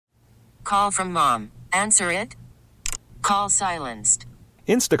Call from mom. Answer it. Call silenced.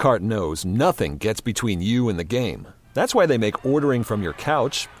 Instacart knows nothing gets between you and the game. That's why they make ordering from your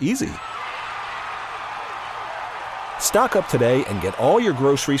couch easy. Stock up today and get all your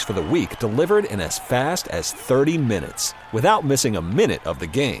groceries for the week delivered in as fast as 30 minutes without missing a minute of the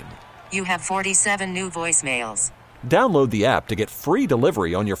game. You have 47 new voicemails. Download the app to get free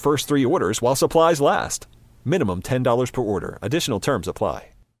delivery on your first 3 orders while supplies last. Minimum $10 per order. Additional terms apply.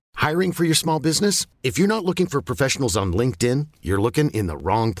 Hiring for your small business? If you're not looking for professionals on LinkedIn, you're looking in the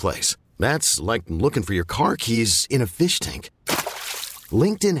wrong place. That's like looking for your car keys in a fish tank.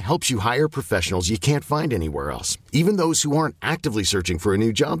 LinkedIn helps you hire professionals you can't find anywhere else, even those who aren't actively searching for a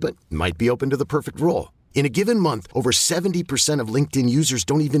new job but might be open to the perfect role. In a given month, over 70% of LinkedIn users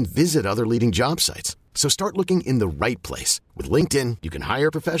don't even visit other leading job sites. So start looking in the right place. With LinkedIn, you can hire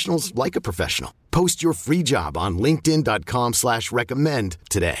professionals like a professional. Post your free job on linkedin.com/recommend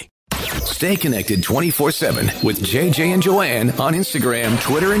today. Stay connected 24/7 with JJ and Joanne on Instagram,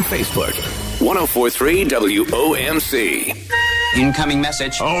 Twitter, and Facebook. 104.3 WOMC. Incoming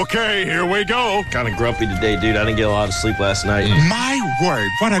message. Okay, here we go. Kind of grumpy today, dude. I didn't get a lot of sleep last night. My word,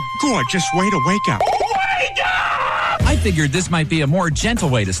 what a gorgeous way to wake up. Wake up! I figured this might be a more gentle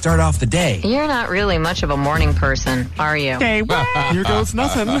way to start off the day. You're not really much of a morning person, are you? Okay, well, here goes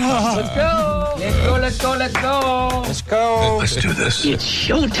nothing. Let's go. Let's go, let's go, let's go. Let's go. Let's do this. It's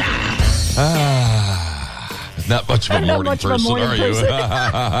showtime. Not much of a morning person, are you?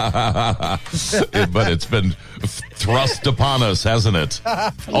 But it's been thrust upon us, hasn't it?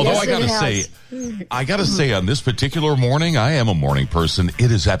 Although Yes, I gotta say, on this particular morning, I am a morning person.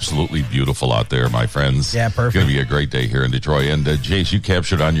 It is absolutely beautiful out there, my friends. Yeah, perfect. It's going to be a great day here in Detroit. And Jace, you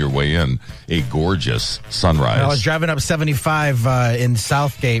captured on your way in a gorgeous sunrise. I was driving up 75 in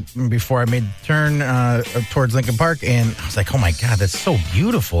Southgate before I made the turn towards Lincoln Park, and I was like, oh my God, that's so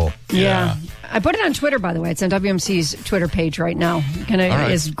beautiful. Yeah. I put it on Twitter, by the way. It's on WMC's Twitter page right now.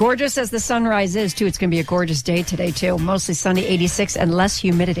 As gorgeous as the sunrise is, too, it's going to be a gorgeous day today, too. Mostly sunny, 86, and less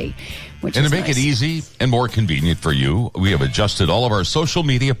humidity, which and is to make nice. it easy and more convenient for you, we have adjusted all of our social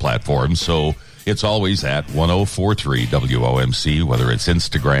media platforms, so it's always at 104.3 WOMC, whether it's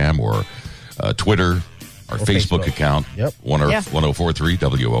Instagram or Twitter, our Facebook account. Yep. 104.3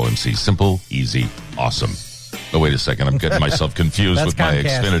 WOMC. Simple, easy, awesome. Oh, wait a second. I'm getting myself confused with my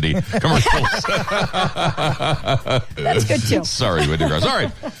Comcast. Xfinity commercials. That's good, too. Sorry, Wendy Gross. All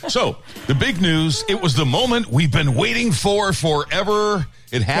right. So, the big news, it was the moment we've been waiting for forever.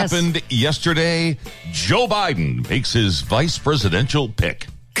 It happened yesterday. Joe Biden makes his vice presidential pick.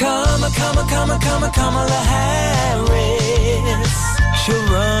 Kamala Harris. She'll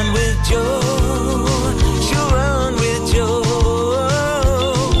run with Joe. She'll run with Joe.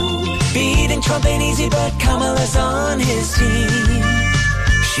 Beating Trump ain't easy, but Kamala's on his team.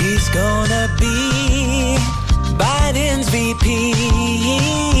 She's gonna be Biden's VP.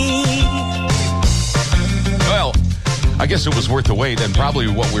 Well, I guess it was worth the wait, and probably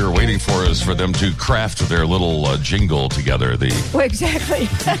what we were waiting for is for them to craft their little jingle together. Well, exactly.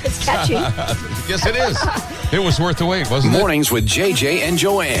 It's catchy. Yes, it is. It was worth the wait, wasn't it? Mornings with JJ and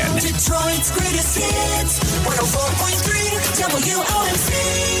Joanne. Detroit's greatest hits. 104.3 WOMC.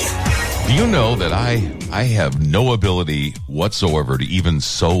 Do you know that I have no ability whatsoever to even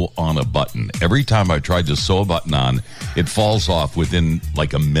sew on a button? Every time I tried to sew a button on, it falls off within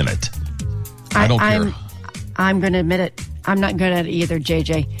like a minute. I don't care. I'm going to admit it. I'm not good at it either,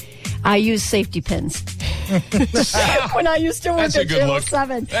 JJ. I use safety pins. When I used to work at Channel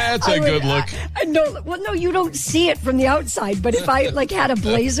 7. That's a good look. No, you don't see it from the outside, but if I had a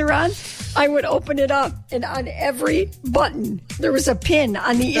blazer on, I would open it up, and on every button, there was a pin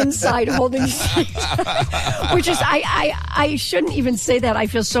on the inside holding which is, I shouldn't even say that. I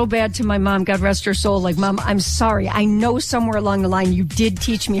feel so bad to my mom, God rest her soul. Like, Mom, I'm sorry. I know somewhere along the line you did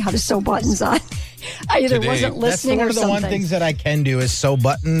teach me how to sew buttons on. I either wasn't listening or something. That's one of the things that I can do is sew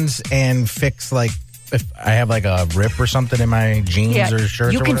buttons and fix, if I have a rip or something in my jeans or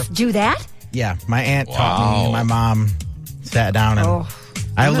shirts. You or can whatever. do that? Yeah, my aunt taught me. My mom sat down and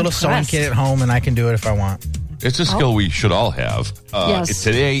I have a little sewing kit at home, and I can do it if I want. It's a skill we should all have. Yes.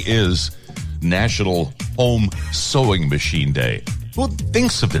 Today is National Home Sewing Machine Day. Who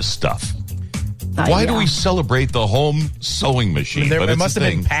thinks of this stuff? Why do we celebrate the home sewing machine? It must have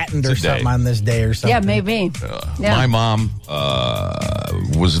been patented or something on this day or something. Yeah, maybe. My mom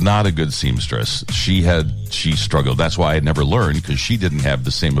was not a good seamstress. She struggled. That's why I never learned, because she didn't have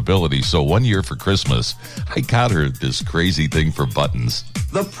the same ability. So one year for Christmas, I got her this crazy thing for buttons.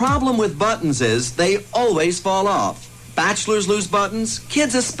 The problem with buttons is they always fall off. Bachelors lose buttons.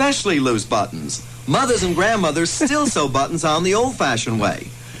 Kids especially lose buttons. Mothers and grandmothers still sew buttons on the old-fashioned way.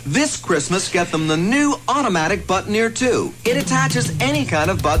 This Christmas, get them the new automatic Buttoneer 2. It attaches any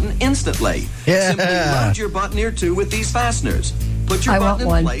kind of button instantly. Simply load your Buttoneer 2 with these fasteners. Put your button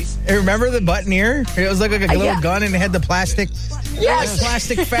in place. Hey, remember the Buttoneer? It was like a little gun, and it had the plastic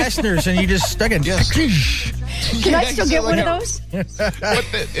plastic fasteners, and you just stuck it. Can I still get one of those?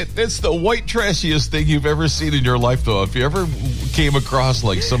 It's the white trashiest thing you've ever seen in your life, though. If you ever came across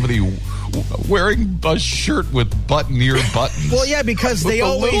like somebody wearing a shirt with Buttoneer buttons. Well, yeah, because with they the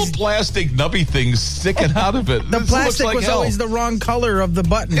always little plastic nubby things sticking out of it. The This plastic looks like was hell. always the wrong color of the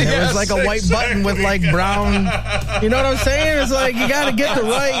button. It was like a white button with like brown. You know what I'm saying? It's like you got to get the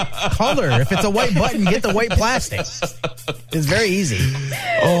right color. If it's a white button, get the white plastic. It's very easy.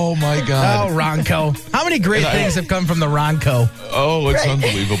 Oh my God! Oh, Ronco! How many great things have come from the Ronco? Oh, it's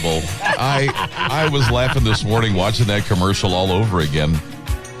unbelievable. I was laughing this morning watching that commercial all over again.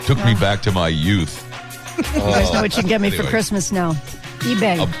 Took me back to my youth. You guys know what you can get me for Christmas now.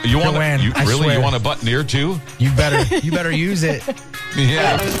 eBay. You want Joanne, you I really? swear. You want a Buttoneer too? You better use it.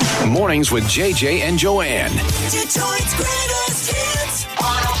 Yeah. Mornings with JJ and Joanne. Detroit's greatest hits.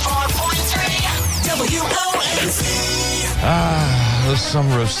 104.3 WOMC. The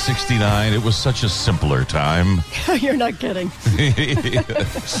summer of '69. It was such a simpler time. You're not kidding. Bring it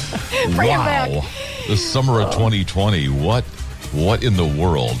back. The summer of 2020. What in the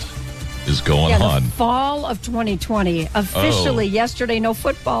world is going on? The fall of 2020. Officially yesterday, no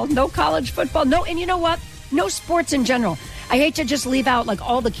football, no college football, no, and you know what? No sports in general. I hate to just leave out like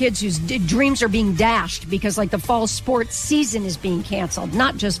all the kids whose dreams are being dashed because like the fall sports season is being canceled,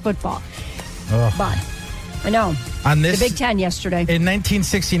 not just football. But I know. On this, the Big Ten yesterday. In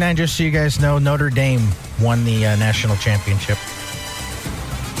 1969, just so you guys know, Notre Dame won the national championship.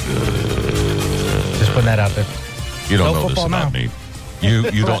 Just putting that out there. You don't No know this football about now. me.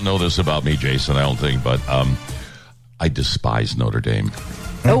 You don't know this about me, Jason, I don't think, but I despise Notre Dame.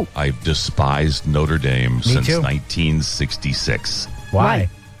 Oh. I've despised Notre Dame since too. 1966. Why?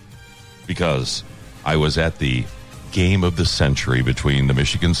 Because I was at the game of the century between the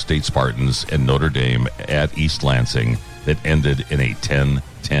Michigan State Spartans and Notre Dame at East Lansing that ended in a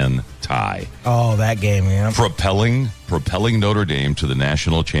 10-10 tie. Oh, that game, yeah. Propelling Notre Dame to the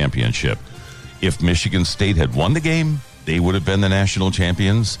national championship. If Michigan State had won the game, they would have been the national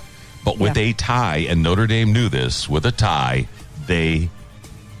champions. But with a tie, and Notre Dame knew this, with a tie, they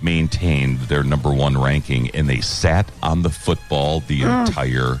maintained their number one ranking, and they sat on the football the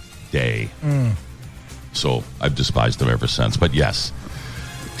entire day. So I've despised them ever since. But yes,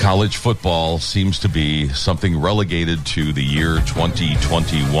 college football seems to be something relegated to the year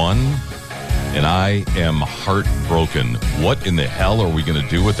 2021. And I am heartbroken. What in the hell are we going to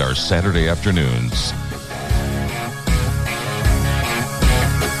do with our Saturday afternoons?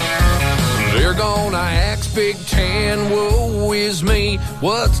 They're gonna ask Big Ten, woe is me.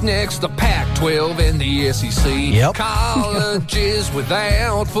 What's next? The Pac-12 and the SEC. Yep. Colleges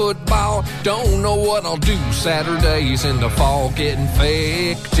without football. Don't know what I'll do Saturdays in the fall. Get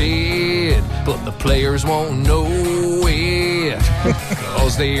infected, but the players won't know it.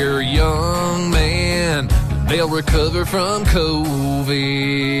 Cause they're young men. They'll recover from COVID.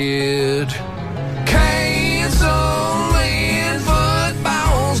 Canceling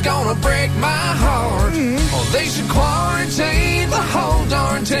football's gonna break my heart. Oh, they should quarantine the whole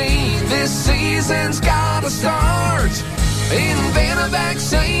darn team. This season's gotta start. Invent a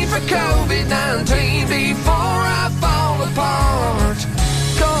vaccine for COVID-19 before I fall apart.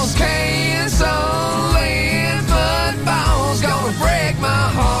 Cause canceling football's gonna break my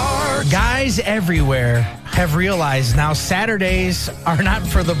heart. Guys everywhere have realized now Saturdays are not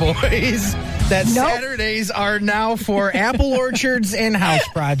for the boys. That Saturdays are now for apple orchards and house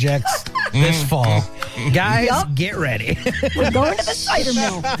projects this fall. Guys, get ready. We're going to the cider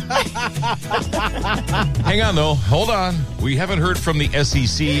mill. Hang on, though. Hold on. We haven't heard from the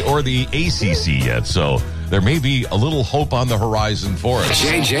SEC or the ACC yet, so there may be a little hope on the horizon for us.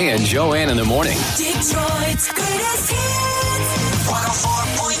 JJ and Joanne in the morning. Detroit's greatest hits.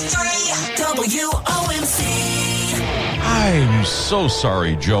 104.3 WOMC. I'm so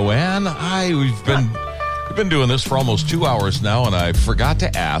sorry, Joanne. We've been doing this for almost 2 hours now, and I forgot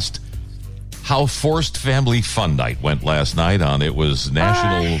to ask how Forced Family Fun Night went last night. It was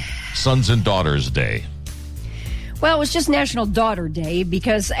National Sons and Daughters Day. Well, it was just National Daughter Day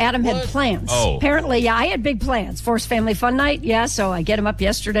because Adam had plans. Oh. Apparently, I had big plans. Forced Family Fun Night, so I get him up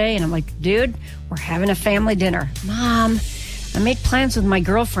yesterday, and I'm like, dude, we're having a family dinner. Mom, I made plans with my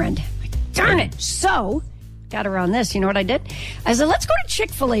girlfriend. I'm like, darn it. So, got around this. You know what I did? I said, let's go to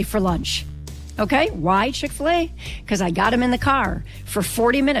Chick-fil-A for lunch. Okay, why Chick-fil-A? Because I got him in the car for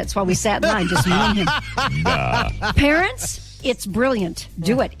 40 minutes while we sat in line, just me and him. Parents, It's brilliant.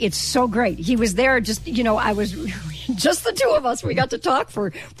 Do it. It's so great. He was there just, I was just the two of us. We got to talk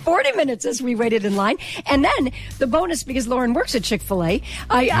for 40 minutes as we waited in line. And then the bonus, because Lauren works at Chick-fil-A,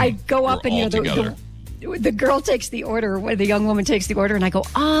 I go up and, the girl takes the order, the young woman takes the order, and I go,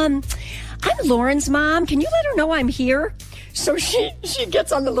 I'm Lauren's mom. Can you let her know I'm here? So she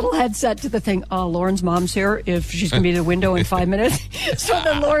gets on the little headset to the thing. Lauren's mom's here. If she's going to be at the window in 5 minutes. So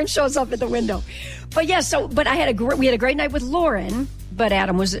then Lauren shows up at the window. But yeah, we had a great night with Lauren. But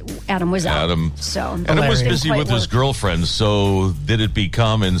Adam was out. So Adam was busy with his girlfriend. So did it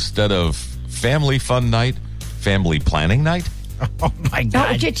become, instead of family fun night, family planning night? Oh, my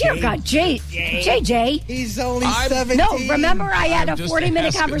God. Dear God, JJ. He's only 17. No, remember I had a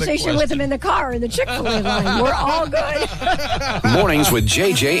 40-minute conversation with him in the car in the Chick-fil-A line. We're all good. Mornings with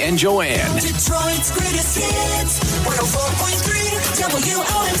JJ and Joanne. Detroit's greatest hits. 104.3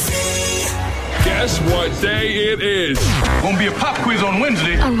 WOMC. Guess what day it is? Gonna be a pop quiz on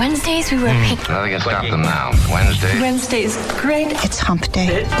Wednesday. On Wednesdays, we were picking. I think I stop them now. Wednesday's great. It's hump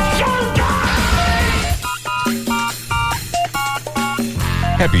day.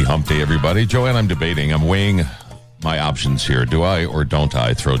 Happy hump day, everybody. Joanne, I'm debating. I'm weighing my options here. Do I or don't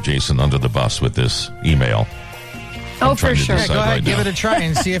I throw Jason under the bus with this email? Oh, for sure. Go ahead, give it a try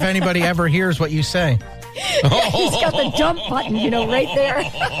and see if anybody ever hears what you say. He's got the dump button, right there.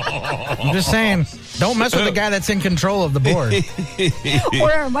 I'm just saying, don't mess with the guy that's in control of the board.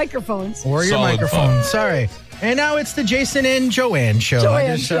 Or our microphones. Or your microphone. Sorry. And now it's the Jason and Joanne show.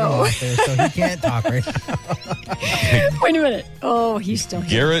 Joanne show. There, so he can't talk right now. Wait a minute. Oh, he's still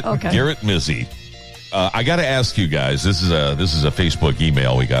here. Garrett Mizzy. I got to ask you guys. This is a Facebook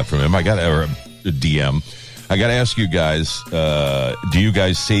email we got from him. Or a DM. I got to ask you guys. Do you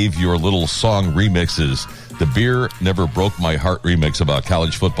guys save your little song remixes? The Beer Never Broke My Heart remix about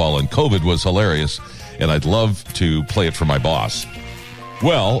college football and COVID was hilarious, and I'd love to play it for my boss.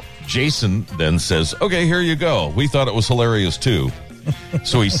 Well, Jason then says, okay, here you go. We thought it was hilarious too.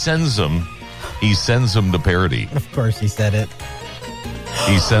 So he sends them the parody. Of course he said it.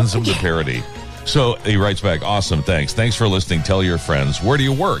 He sends them the parody. So he writes back, awesome, thanks. Thanks for listening. Tell your friends. Where do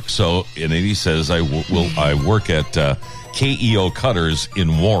you work? So, and then he says, I work at KEO Cutters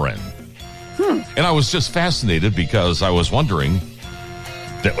in Warren. And I was just fascinated because I was wondering,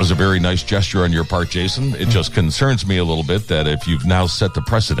 that was a very nice gesture on your part, Jason. It just concerns me a little bit that if you've now set the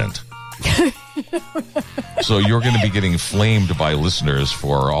precedent. So you're going to be getting flamed by listeners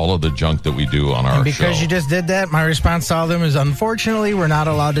for all of the junk that we do on our and because show. You just did that, my response to all of them is, unfortunately, we're not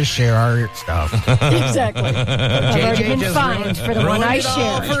allowed to share our stuff. Exactly. I've already been fined for the one I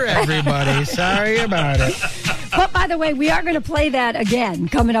shared. For everybody. Sorry about it. But by the way, we are going to play that again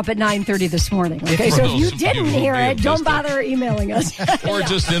coming up at 9:30 this morning. Okay, so if you didn't hear it, don't bother emailing us. Or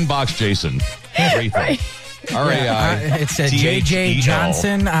just inbox Jason. Everything. Right. R-A-I. It's JJ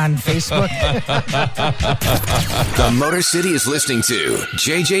Johnson on Facebook. The Motor City is listening to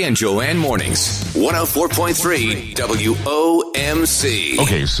JJ and Joanne Mornings, 104.3 WOMC.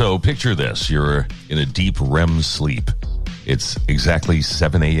 Okay, so picture this. You're in a deep REM sleep. It's exactly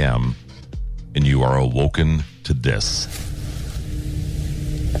 7 a.m., and you are awoken to this.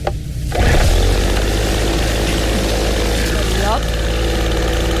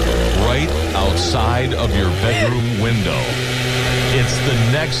 Right outside of your bedroom window. It's the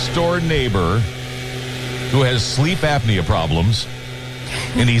next door neighbor who has sleep apnea problems,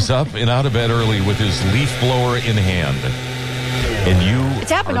 and he's up and out of bed early with his leaf blower in hand. And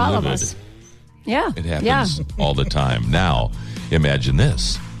it's happened to all of us. Yeah. It happens all the time. Now, imagine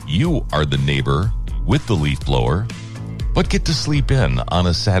this. You are the neighbor with the leaf blower, but get to sleep in on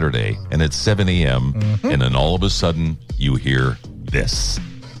a Saturday, and it's 7 a.m., and then all of a sudden, you hear this.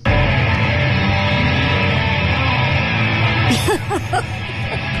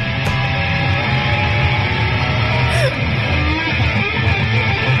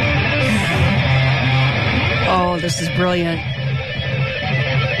 Oh, this is brilliant.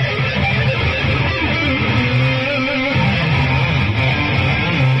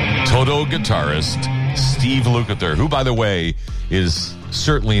 Toto guitarist Steve Lukather, who, by the way, is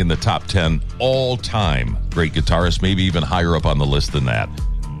certainly in the top 10 all-time great guitarist, maybe even higher up on the list than that.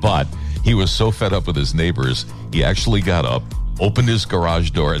 But he was so fed up with his neighbors, he actually got up, opened his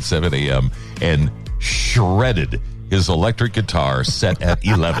garage door at 7 a.m., and shredded his electric guitar set at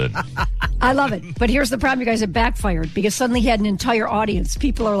 11. I love it. But here's the problem, you guys. It backfired because suddenly he had an entire audience.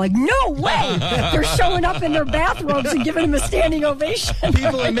 People are like, no way. They're showing up in their bathrobes and giving him a standing ovation.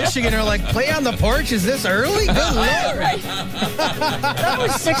 People in Michigan are like, play on the porch? Is this early? Good Lord. Right. That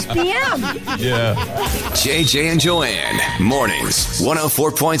was 6 p.m. Yeah. JJ and Joanne, mornings,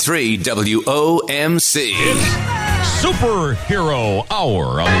 104.3 WOMC. Superhero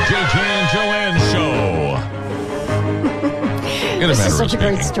Hour on the JJ and Joanne Show. This is such a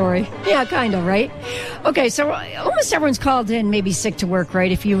great story. Yeah, kind of, right? Okay, so almost everyone's called in maybe sick to work,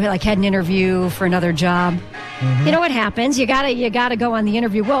 right? If you had an interview for another job. Mm-hmm. You know what happens? You gotta go on the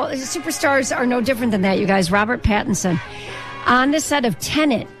interview. Well, superstars are no different than that, you guys. Robert Pattinson on the set of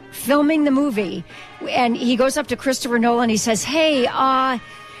Tenet, filming the movie, and he goes up to Christopher Nolan. He says, "Hey, I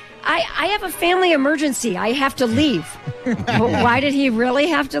have a family emergency. I have to leave." Well, why did he really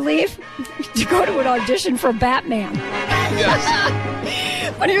have to leave? To go to an audition for Batman.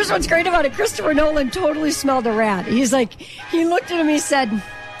 Yes. But here's what's great about it. Christopher Nolan totally smelled a rat. He's like, he looked at him, he said,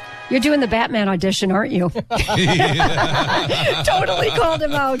 "You're doing the Batman audition, aren't you?" Totally called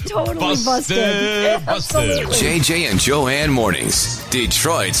him out. Totally busted. JJ and Joanne Mornings.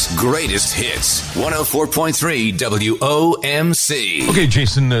 Detroit's greatest hits. 104.3 WOMC. Okay,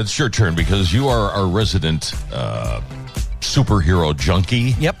 Jason, it's your turn because you are our resident superhero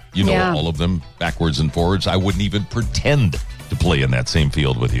junkie. Yep. You know all of them backwards and forwards. I wouldn't even pretend to play in that same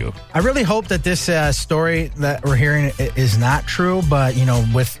field with you. I really hope that this story that we're hearing is not true, but,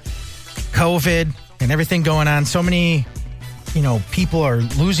 with COVID and everything going on, so many, people are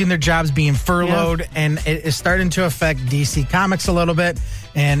losing their jobs, being furloughed, and it is starting to affect DC Comics a little bit.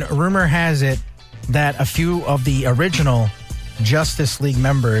 And rumor has it that a few of the original Justice League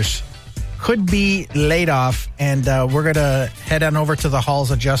members could be laid off, and we're going to head on over to the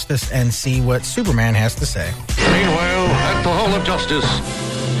Halls of Justice and see what Superman has to say. Meanwhile, at the Hall of Justice.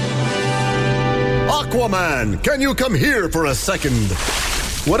 Aquaman, can you come here for a second?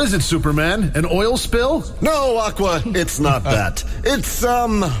 What is it, Superman? An oil spill? No, Aqua, it's not that. It's,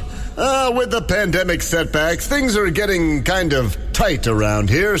 with the pandemic setbacks, things are getting kind of tight around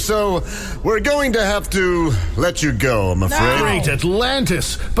here, so we're going to have to let you go, I'm afraid. Great,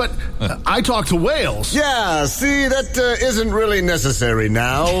 Atlantis. But I talk to whales. Yeah, see, that isn't really necessary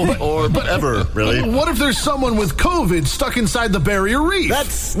now, or ever, really. What if there's someone with COVID stuck inside the barrier reef?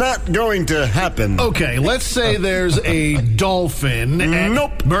 That's not going to happen. Okay, let's say there's a dolphin.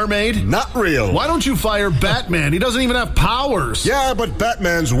 Nope. Mermaid? Not real. Why don't you fire Batman? He doesn't even have powers. Yeah, but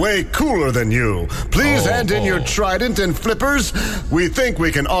Batman's way cooler than you. Please hand in your trident and flippers. We think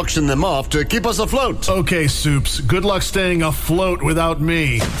we can auction them off to keep us afloat. Okay, Soups. Good luck staying afloat without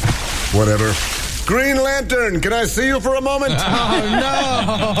me. Whatever. Green Lantern, can I see you for a moment? Oh,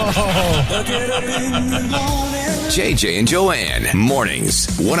 no. JJ and Joanne, mornings,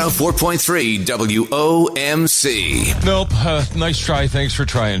 104.3 WOMC. Nope. Nice try. Thanks for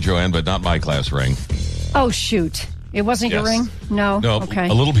trying, Joanne, but not my class ring. Oh, shoot. It wasn't your ring? No? No. Okay.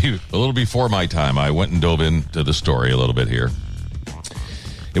 A little before my time. I went and dove into the story a little bit here.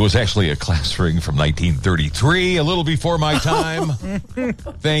 It was actually a class ring from 1933, a little before my time.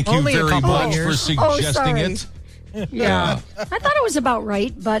 Thank you very much for suggesting it. Yeah. I thought it was about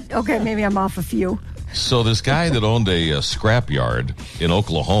right, but okay, maybe I'm off a few. So this guy that owned a scrapyard in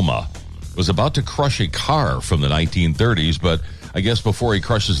Oklahoma was about to crush a car from the 1930s, but I guess before he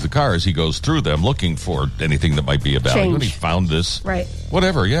crushes the cars, he goes through them looking for anything that might be of value. And he found this. Right.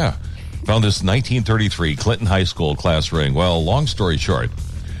 Whatever, yeah. Found this 1933 Clinton High School class ring. Well, long story short,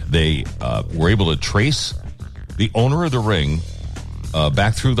 they were able to trace the owner of the ring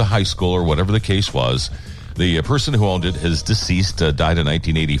back through the high school or whatever the case was. The person who owned it is deceased, died in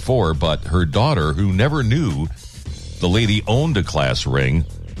 1984, but her daughter, who never knew the lady owned a class ring,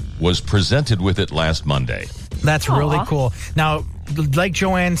 was presented with it last Monday. That's really cool. Now, like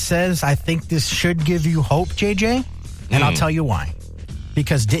Joanne says, I think this should give you hope, JJ, and I'll tell you why.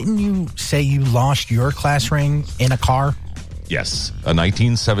 Because didn't you say you lost your class ring in a car? Yes, a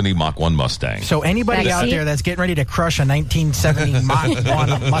 1970 Mach 1 Mustang. So anybody out there that's getting ready to crush a 1970 Mach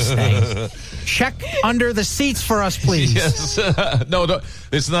 1 Mustang, check under the seats for us, please. Yes. No,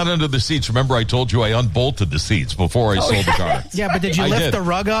 it's not under the seats. Remember, I told you I unbolted the seats before I sold the car. Yeah, but did you lift the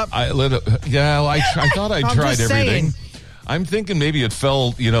rug up? I thought I tried everything. I'm thinking maybe it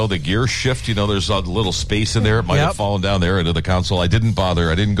fell, the gear shift, there's a little space in there. It might have fallen down there into the console. I didn't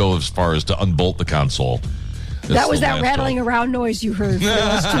bother. I didn't go as far as to unbolt the console. That was that rattling around noise you heard for the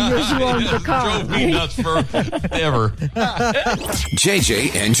last 2 years you owned the car. Drove me nuts forever.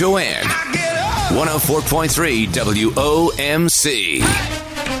 JJ and Joanne, 104.3 WOMC.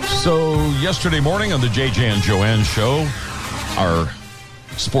 So yesterday morning on the JJ and Joanne show, our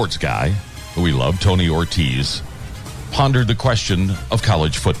sports guy, who we love, Tony Ortiz, pondered the question of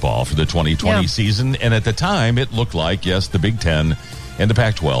college football for the 2020 season. And at the time, it looked like, yes, the Big Ten and the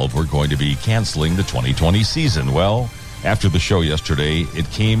Pac-12 were going to be canceling the 2020 season. Well, after the show yesterday, it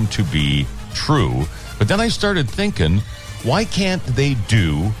came to be true. But then I started thinking, why can't they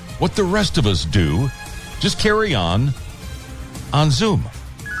do what the rest of us do just carry on Zoom.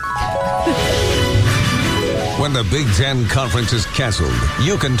 When the Big Ten Conference is canceled,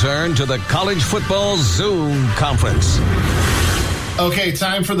 you can turn to the College Football Zoom Conference. Okay,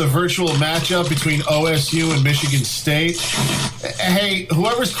 time for the virtual matchup between OSU and Michigan State. Hey,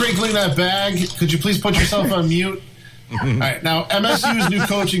 whoever's crinkling that bag, could you please put yourself on mute? All right, now MSU's new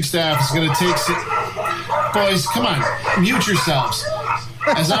coaching staff is going to take boys, come on, mute yourselves.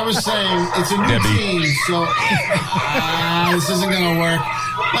 As I was saying, it's a new team, so this isn't going to work.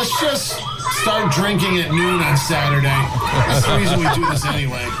 Let's just start drinking at noon on Saturday. That's the reason we do this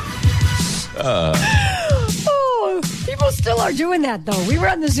anyway. People still are doing that, though. We were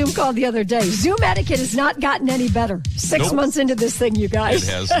on the Zoom call the other day. Zoom etiquette has not gotten any better. 6 months into this thing, you guys.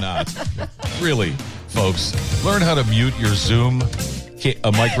 It has not. Really, folks, learn how to mute your Zoom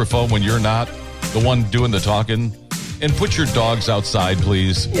a microphone when you're not the one doing the talking. And put your dogs outside,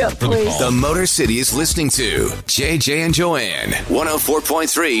 please. Yeah, please. The Motor City is listening to JJ and Joanne,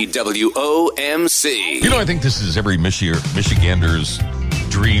 104.3 WOMC. You know, I think this is every Michigander's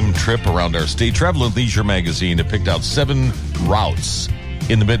dream trip around our state. Travel and Leisure magazine have picked out 7 routes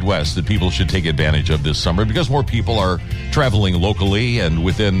in the Midwest that people should take advantage of this summer because more people are traveling locally and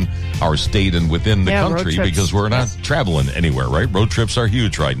within our state and within the country because we're not traveling anywhere, right? Road trips are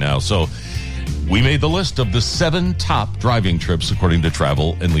huge right now. So we made the list of the 7 top driving trips according to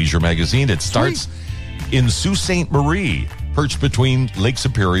Travel and Leisure magazine. It starts in Sault Ste. Marie, perched between Lake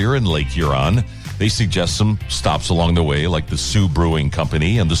Superior and Lake Huron. They suggest some stops along the way, like the Sioux Brewing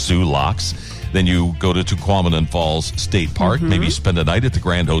Company and the Sioux Locks. Then you go to Tequamanon Falls State Park, maybe spend a night at the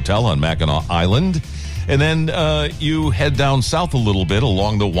Grand Hotel on Mackinac Island. And then you head down south a little bit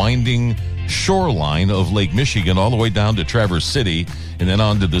along the winding shoreline of Lake Michigan all the way down to Traverse City and then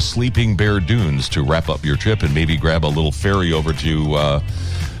on to the Sleeping Bear Dunes to wrap up your trip and maybe grab a little ferry over to the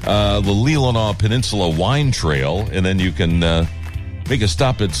Leelanau Peninsula Wine Trail. And then you can make a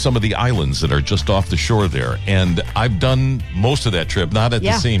stop at some of the islands that are just off the shore there. And I've done most of that trip, not at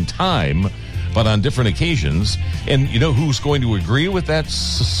the same time, but on different occasions. And you know who's going to agree with that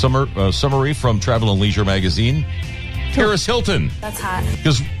summary from Travel and Leisure magazine? Paris Hilton. That's hot.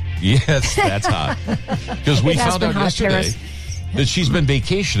 Yes, that's hot. Because we found out yesterday that she's been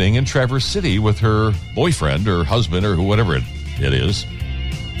vacationing in Traverse City with her boyfriend or husband or whatever it is.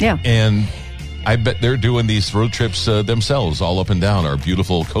 Yeah. And I bet they're doing these road trips themselves all up and down our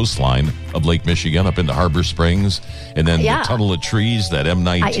beautiful coastline of Lake Michigan up into Harbor Springs and then the Tunnel of Trees, that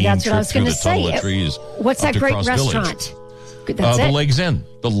M19 that's trip through the Tunnel of Trees. What's that great restaurant? The Legs Inn.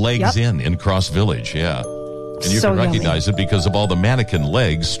 The Legs Inn in Cross Village, yeah. And you can recognize it because of all the mannequin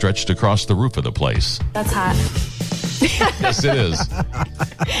legs stretched across the roof of the place. That's hot. Yes, it is.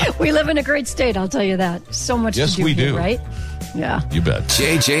 We live in a great state, I'll tell you that. So much to do here, right? Yeah. You bet.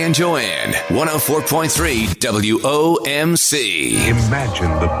 JJ and Joanne, 104.3 WOMC.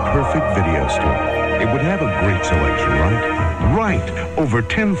 Imagine the perfect video store. It would have a great selection, right? Right. Over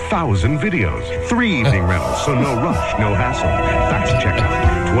 10,000 videos. 3 evening rentals, so no rush, no hassle. Fast checkout.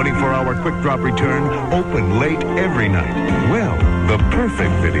 24-hour quick drop return. Open late every night. Well, the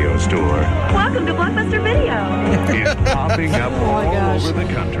perfect video store. Welcome to Blockbuster Video. Is popping up all over the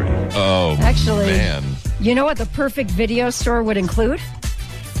country. Oh, actually, man. You know what the perfect video store would include?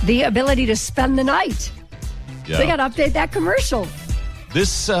 The ability to spend the night. Yeah. They got to update that commercial.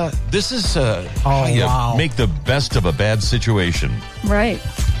 This is how you make the best of a bad situation. Right.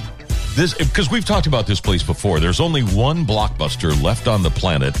 Because we've talked about this place before. There's only one Blockbuster left on the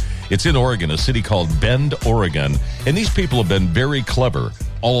planet. It's in Oregon, a city called Bend, Oregon. And these people have been very clever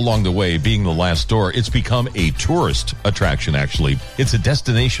all along the way, being the last store. It's become a tourist attraction, actually. It's a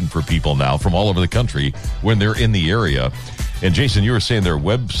destination for people now from all over the country when they're in the area. And Jason, you were saying their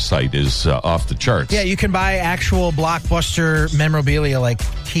website is off the charts. Yeah, you can buy actual Blockbuster memorabilia like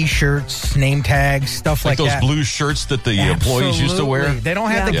T-shirts, name tags, stuff like that. Those blue shirts that the employees used to wear? They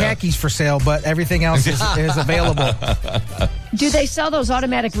don't have the khakis for sale, but everything else is available. Do they sell those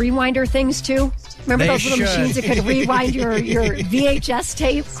automatic rewinder things too? Remember those little machines that could rewind your VHS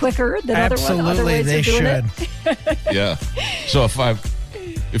tape quicker than other ways of doing it? Yeah. So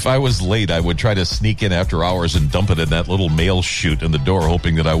if I was late, I would try to sneak in after hours and dump it in that little mail chute in the door,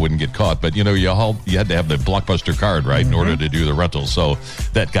 hoping that I wouldn't get caught. But, you know, you had to have the Blockbuster card, right, in order to do the rental. So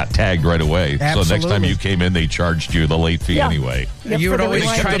that got tagged right away. Absolutely. So next time you came in, they charged you the late fee anyway. You would always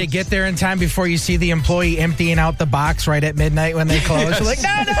try to get there in time before you see the employee emptying out the box right at midnight when they close. You're like,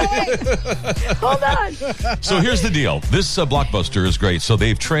 no, wait. Hold on. So here's the deal. This Blockbuster is great. So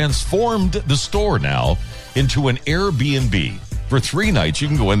they've transformed the store now into an Airbnb For 3 nights, you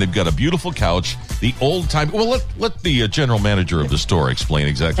can go in. They've got a beautiful couch, the old time. Well, let the general manager of the store explain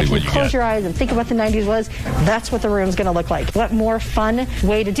exactly what you close get. your eyes and think of what the 90s was. That's what the room's going to look like. What more fun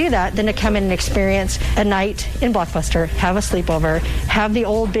way to do that than to come in and experience a night in Blockbuster, have a sleepover, have the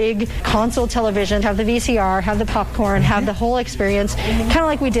old big console television, have the VCR, have the popcorn, have the whole experience, kind of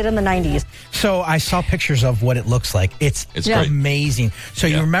like we did in the 90s. So I saw pictures of what it looks like. It's amazing. So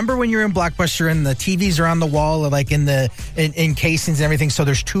you remember when you're in Blockbuster and the TVs are on the wall, like in casings and everything. So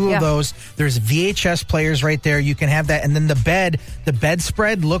there's 2 of those. There's VHS players right there. You can have that. And then the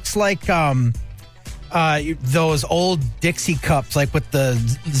bedspread looks like those old Dixie cups, like with the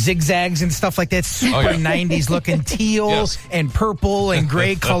zigzags and stuff like that. Super 90s looking. Teal and purple and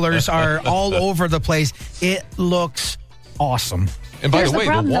gray colors are all over the place. It looks awesome. And by the way,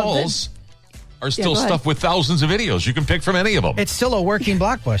 the walls are still stuffed with thousands of videos. You can pick from any of them. It's still a working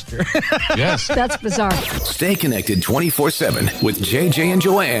Blockbuster. Yes. That's bizarre. Stay connected 24/7 with JJ and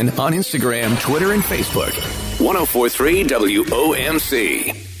Joanne on Instagram, Twitter, and Facebook. 104.3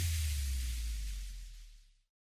 WOMC.